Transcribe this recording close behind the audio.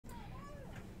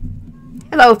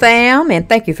Hello, fam, and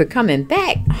thank you for coming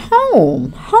back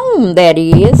home. Home, that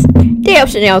is. Deb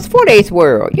Chanel's 4 Days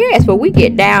World. Yes, but we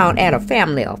get down at a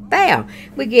family affair.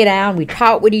 We get out, we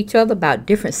talk with each other about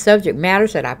different subject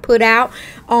matters that I put out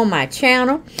on my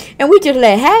channel. And we just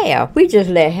let have. We just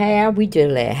let have.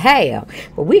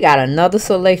 But we got another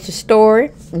salacious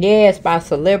story. Yes, by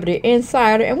Celebrity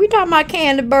Insider. And we talking about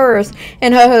Kandi Burruss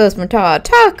and her husband, Todd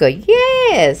Tucker.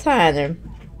 Yes, honey.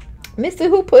 Let me see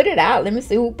who put it out.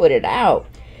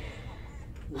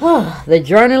 The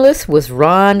journalist was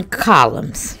Ron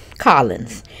Collins.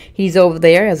 He's over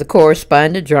there as a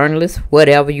correspondent, journalist,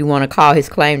 whatever you want to call his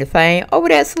claim to fame, over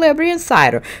there at Celebrity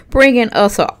Insider, bringing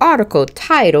us an article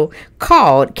titled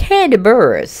called Kandi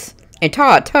Burruss and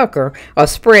Todd Tucker are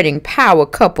spreading power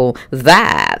couple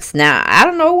vibes. Now, I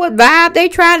don't know what vibe they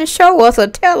trying to show us or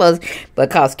tell us,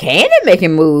 because Kandi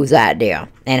making moves out there.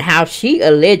 And how she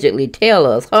allegedly tell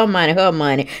us her money,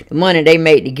 the money they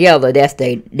made together, that's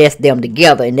them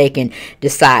together, and they can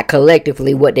decide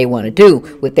collectively what they want to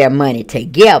do with their money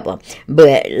together.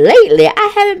 But lately,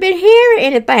 I haven't been hearing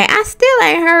anything. I still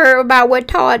ain't heard about what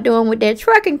Todd doing with that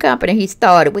trucking company he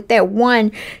started, with that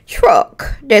one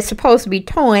truck that's supposed to be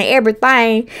towing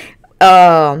everything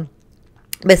besides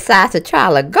a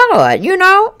child of God, you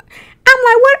know? I'm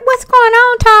like, what's going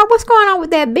on, Todd? What's going on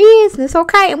with that business?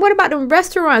 Okay, and what about them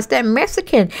restaurants? That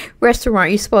Mexican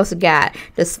restaurant you supposed to got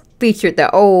that's featured the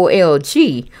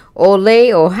OLG,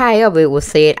 Ole, or however it was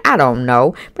said. I don't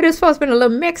know. But it's supposed to be a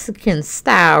little Mexican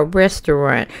style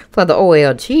restaurant for the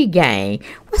OLG gang.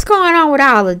 What's going on with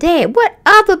all of that? What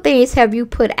other things have you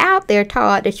put out there,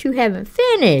 Todd, that you haven't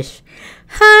finished?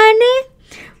 Honey?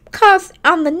 Because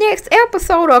on the next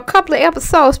episode, or a couple of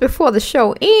episodes before the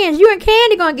show ends, you and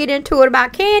Kandi going to get into it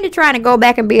about Kandi trying to go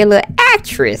back and be a little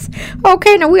actress.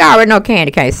 Okay, now we already know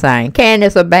Kandi can't sing.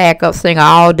 Kandi's a backup singer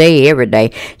all day, every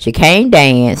day. She can't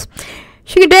dance.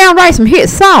 She can damn write some hit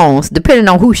songs, depending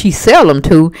on who she sell them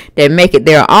to, that make it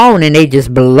their own and they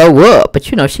just blow up.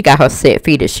 But you know, she got her set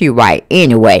feet that she write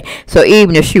anyway. So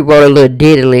even if she wrote a little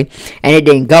diddly and it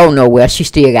didn't go nowhere, she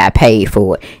still got paid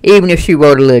for it. Even if she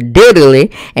wrote a little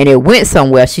diddly and it went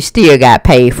somewhere, she still got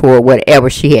paid for whatever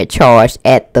she had charged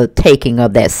at the taking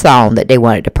of that song that they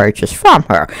wanted to purchase from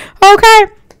her. Okay?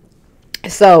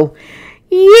 So,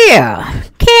 yeah,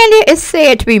 Kandi is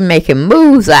said to be making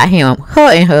moves out here,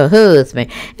 her and her husband.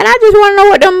 And I just want to know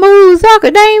what them moves are,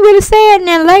 because they ain't really said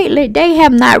nothing lately. They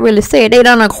have not really said. They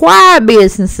done acquired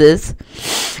businesses,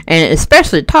 and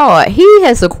especially Todd, he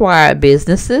has acquired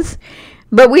businesses,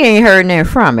 but we ain't heard nothing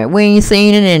from it. We ain't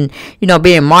seen it in, you know,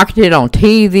 being marketed on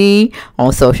TV,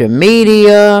 on social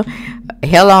media,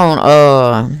 hell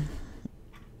on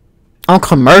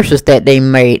commercials that they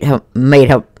may have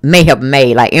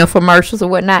made like infomercials or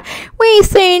whatnot. We ain't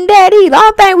seen that either.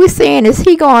 All thing we seeing is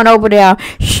he going over there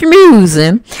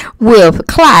schmoozing with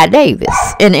Clyde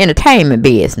Davis in the entertainment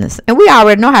business. And we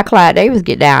already know how Clyde Davis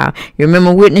get down. You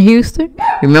remember Whitney Houston?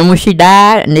 You remember when she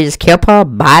died and they just kept her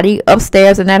body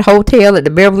upstairs in that hotel at the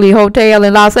Beverly Hotel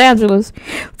in Los Angeles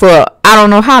for I don't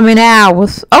know how many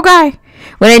hours. Okay.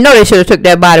 When they know they should have took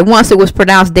that body. Once it was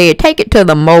pronounced dead, take it to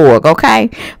the morgue,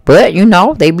 okay? But, you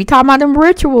know, they be talking about them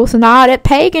rituals and all that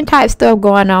pagan type stuff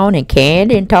going on. And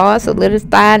Kandi and Todd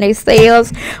solidifying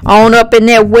themselves on up in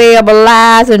that web of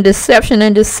lies and deception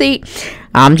and deceit.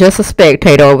 I'm just a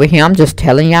spectator over here. I'm just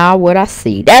telling y'all what I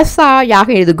see. That's all. Y'all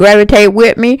can either gravitate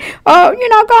with me or, you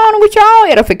know, go on with your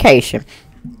own edification.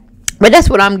 But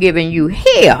that's what I'm giving you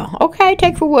here, okay?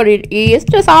 Take for what it is,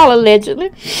 just all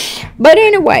allegedly. But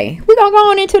anyway, we're going to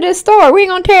go on into this story. We ain't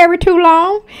going to tarry too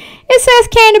long. It says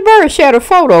Kandi Burruss shared a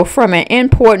photo from an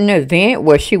important event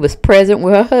where she was present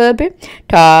with her husband,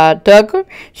 Todd Tucker.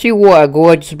 She wore a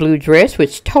gorgeous blue dress,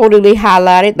 which totally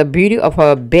highlighted the beauty of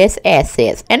her best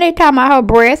assets. And they talking about her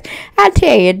breasts. I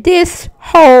tell you, this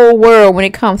whole world, when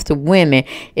it comes to women,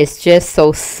 is just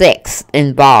so sex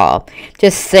involved.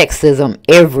 Just sexism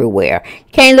everywhere.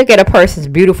 You can't look at a person's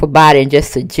beautiful body and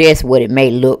just suggest what it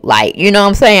may look like. You know what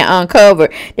I'm saying?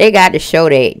 Uncovered. They got to show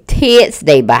their tits,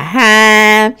 they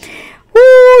behind.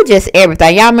 Woo, just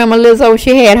everything. Y'all remember Lizzo?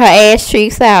 She had her ass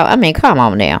cheeks out. I mean, come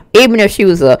on now. Even if she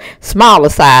was a smaller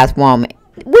size woman.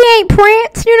 We ain't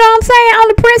Prince, you know what I'm saying?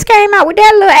 Only Prince came out with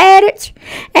that little adage.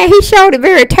 And he showed it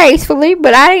very tastefully.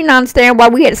 But I didn't understand why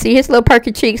we had to see his little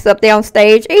perky cheeks up there on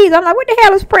stage either. I'm like, what the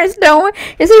hell is Prince doing?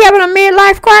 Is he having a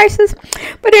midlife crisis?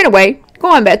 But anyway,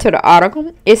 going back to the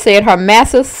article, it said her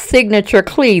massive signature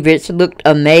cleavage looked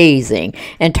amazing.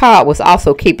 And Todd was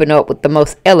also keeping up with the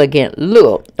most elegant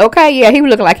look. Okay, yeah, he was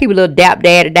looking like he was a little dap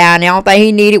daddy down there. The only thing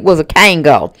he needed was a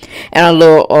Kango. And a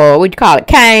little, what you call it,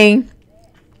 cane.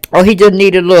 Or he just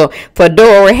needed a little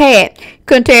fedora hat.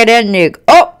 Couldn't tell that nigga,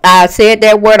 oh, I said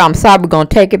that word. I'm sorry. We're going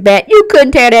to take it back. You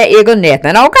couldn't tell that eagle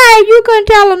nothing. Okay? You couldn't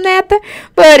tell him nothing.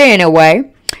 But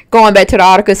anyway, going back to the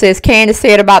article, it says Kandi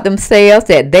said about themselves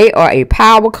that they are a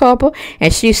power couple,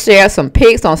 and she shared some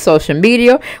pics on social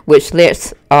media, which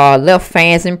left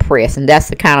fans impressed, and that's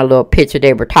the kind of little picture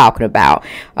they were talking about.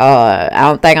 I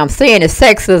don't think I'm saying it's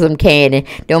sexism, Kandi.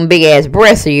 Them big ass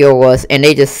breasts of yours, and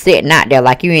they just sitting out there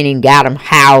like you ain't even got them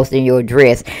housed in your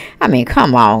dress. I mean,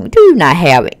 come on. Do you not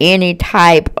have any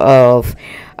type of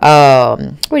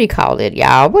what do you call it,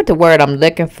 y'all? What the word I'm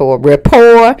looking for?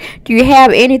 Rapport? Do you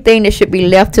have anything that should be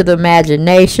left to the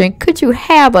imagination? Could you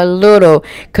have a little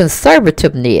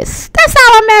conservativeness? That's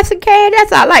all I'm asking, Kandi.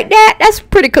 That's all. Like that. That's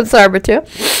pretty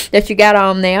conservative that you got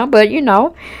on there. But you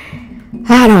know,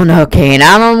 I don't know, Kandi.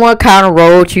 I don't know what kind of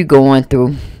road you going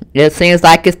through. It seems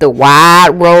like it's the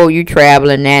wide road you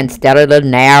traveling now instead of the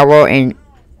narrow and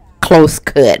close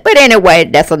cut. But anyway,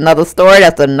 that's another story.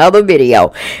 That's another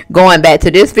video. Going back to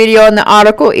this video in the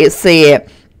article, it said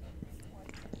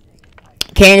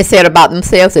Kandi said about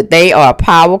themselves that they are a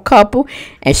power couple,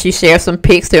 and she shared some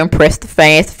pics to impress the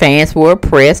fans. The fans were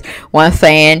impressed. One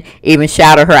fan even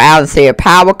shouted her out and said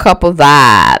power couple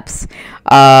vibes.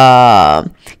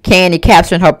 Kandi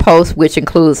captioned her post, which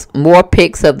includes more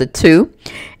pics of the two,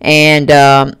 and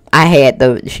I had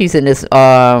she's in this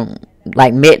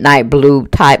like midnight blue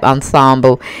type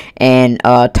ensemble, and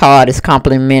Todd is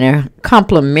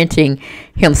complimenting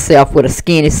himself with a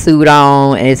skinny suit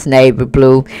on, and it's navy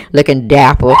blue, looking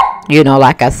dapper, you know,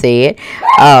 like I said.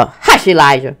 Hush,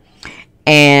 Elijah.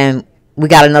 And we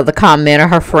got another commenter.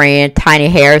 Her friend Tiny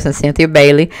Harris and Cynthia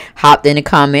Bailey hopped in the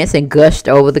comments and gushed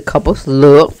over the couple's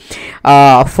look.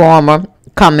 A former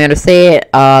commenter said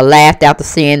laughed after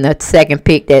seeing the second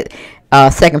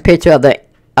picture of the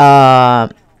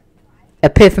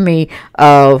epiphany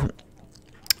of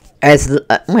wait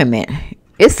a minute,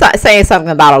 it's saying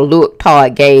something about a look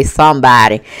Todd gave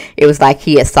somebody. It was like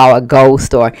he had saw a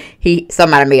ghost, or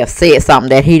somebody may have said something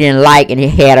that he didn't like, and he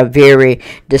had a very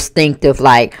distinctive,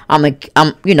 like, I'm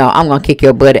gonna kick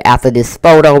your butt after this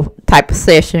photo type of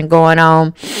session going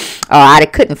on. I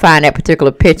couldn't find that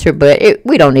particular picture, but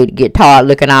we don't need to get Todd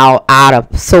looking all out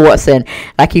of sorts and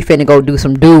like he finna go do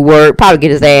some work, probably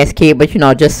get his ass kicked, but you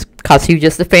know, just because he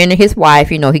just defending his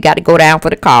wife, you know, he got to go down for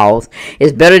the cause.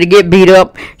 It's better to get beat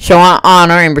up, showing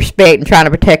honor and respect and trying to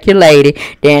protect your lady,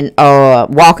 than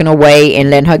walking away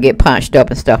and letting her get punched up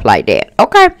and stuff like that.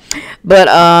 Okay? But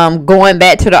going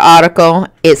back to the article,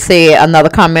 it said, another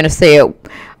commenter said,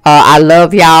 I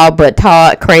love y'all, but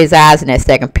Todd crazy eyes in that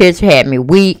second picture had me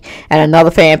weak. And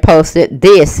another fan posted,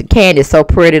 this Kandi so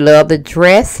pretty, love the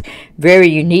dress, very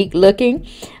unique looking.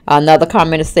 Another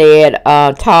commenter said,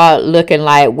 Todd looking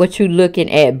like, what you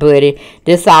looking at, buddy?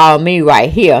 This all me right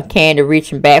here. Kandi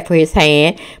reaching back for his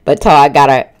hand, but Todd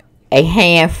got a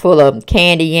handful of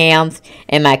candy yams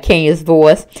in my Kenya's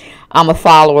voice. I'm a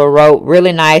follower wrote,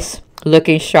 really nice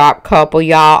looking sharp couple.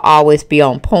 Y'all always be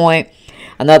on point.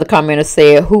 Another commenter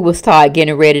said, who was Todd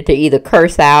getting ready to either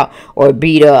curse out or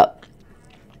beat up,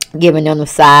 giving them the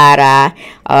side eye.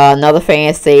 Another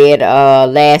fan said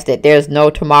last that there's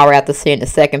no tomorrow after seeing the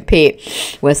second pic,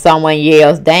 when someone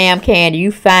yells, damn Kandi,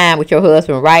 you fine, with your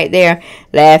husband right there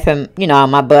laughing, you know,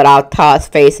 my butt off Todd's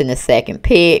face in the second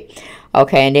pic.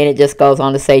 Okay, and then it just goes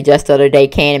on to say, just the other day,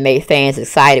 Kandi made fans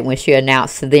excited when she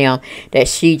announced to them that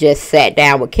she just sat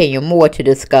down with Kenya Moore to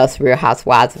discuss Real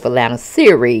Housewives of Atlanta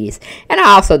series. And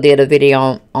I also did a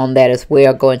video on that as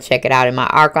well. Go and check it out in my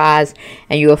archives,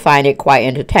 and you will find it quite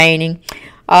entertaining.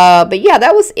 But yeah,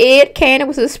 that was it. Kandi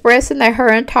was expressing that her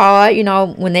and Todd, you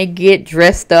know, when they get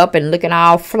dressed up and looking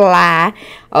all fly,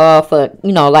 for,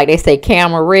 you know, like they say,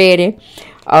 camera ready.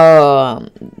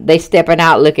 They stepping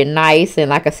out looking nice, and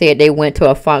like I said, they went to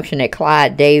a function that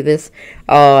Clyde Davis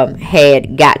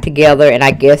had got together, and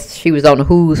I guess she was on the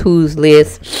who's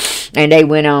list, and they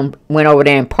went over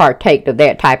there and partake of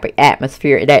that type of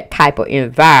atmosphere, that type of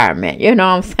environment. You know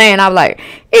what I'm saying? I'm like,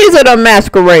 is it a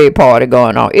masquerade party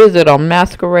going on? Is it a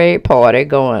masquerade party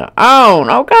going on?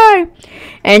 Okay.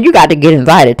 And you got to get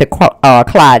invited to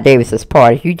Clyde Davis's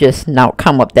party. You just don't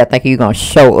come up there thinking you're going to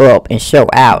show up and show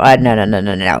out.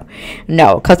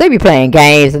 No, because they be playing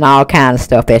games and all kinds of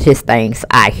stuff at his things,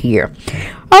 I hear.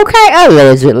 Okay,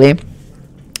 allegedly.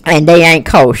 And they ain't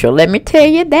kosher. Let me tell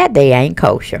you that they ain't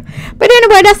kosher. But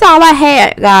anyway, that's all I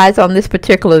had, guys, on this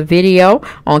particular video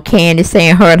on Kandi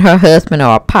saying her and her husband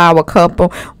are a power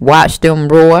couple. Watch them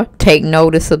roar. Take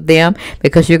notice of them,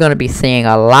 because you're going to be seeing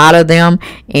a lot of them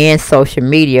in social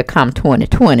media come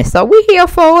 2020. So we here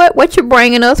for it. What you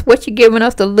bringing us? What you giving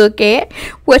us to look at?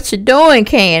 What you doing,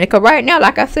 Kandi? Because right now,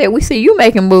 like I said, we see you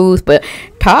making moves, but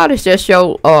Todd is just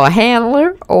your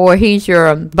handler, or he's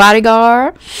your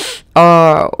bodyguard,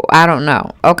 or I don't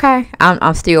know. Okay,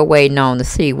 I'm still waiting on to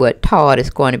see what Todd is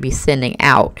going to be sending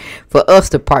out for us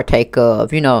to partake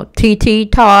of. You know,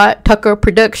 TT Todd Tucker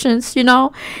Productions. You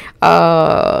know,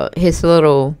 his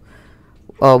little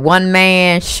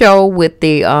one-man show with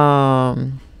the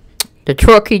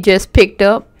truck he just picked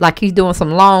up, like he's doing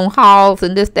some long hauls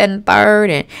and this, that, and third,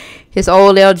 and his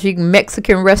old LG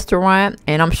Mexican restaurant.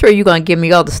 And I'm sure you're going to give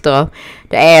me other stuff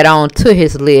to add on to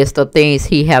his list of things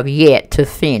he have yet to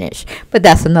finish. But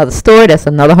that's another story. That's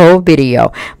another whole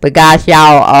video. But guys,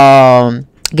 y'all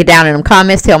get down in them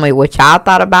comments. Tell me what y'all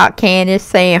thought about Kandi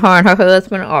saying her and her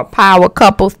husband are power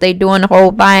couples. They doing the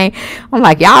whole thing. I'm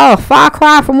like, y'all a far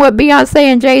cry from what Beyonce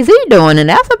and Jay-Z doing. And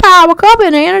that's a power couple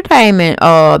in the entertainment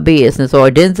business. Or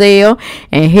Denzel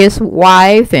and his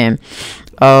wife. And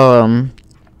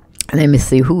let me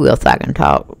see who else I can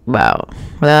talk about.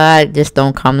 Well, I just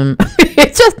don't come to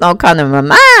it just don't come to my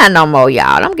mind no more,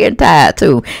 y'all. I'm getting tired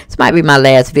too. This might be my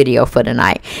last video for the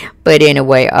night. But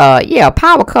anyway, yeah,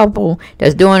 power couple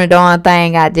that's doing the darn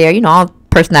thing out there. You know, all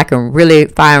person I can really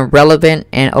find relevant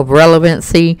and of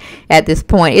relevancy at this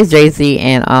point is Jay-Z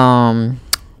and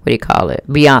what do you call it?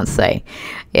 Beyonce.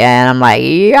 Yeah, and I'm like,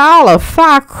 y'all a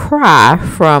far cry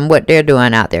from what they're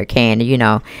doing out there, Kandi. You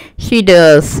know, she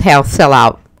does have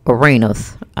sellout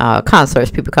arenas, concerts,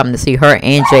 people coming to see her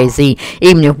and Jay-Z,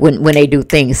 even if when they do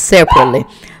things separately.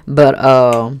 But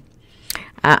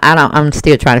I'm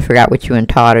still trying to figure out what you and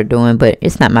Todd are doing, but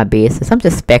it's not my business. I'm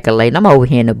just speculating. I'm over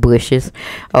here in the bushes,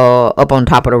 up on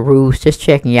top of the roofs, just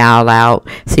checking y'all out,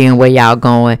 seeing where y'all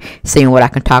going, seeing what I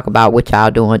can talk about, what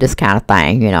y'all doing, this kind of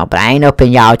thing, you know. But I ain't up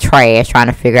in y'all trash trying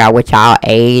to figure out what y'all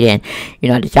ate, and you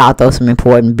know, that y'all throw some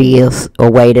important bills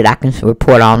away that I can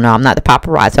report on. No, I'm not the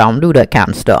paparazzi, so I don't do that kind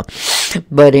of stuff.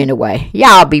 But anyway,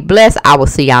 y'all be blessed. I will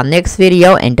see y'all next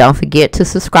video, and don't forget to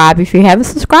subscribe if you haven't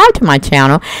subscribed to my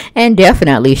channel, and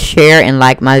definitely share and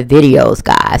like my videos,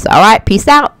 guys. All right, peace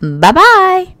out. Bye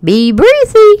bye. Be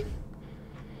breezy.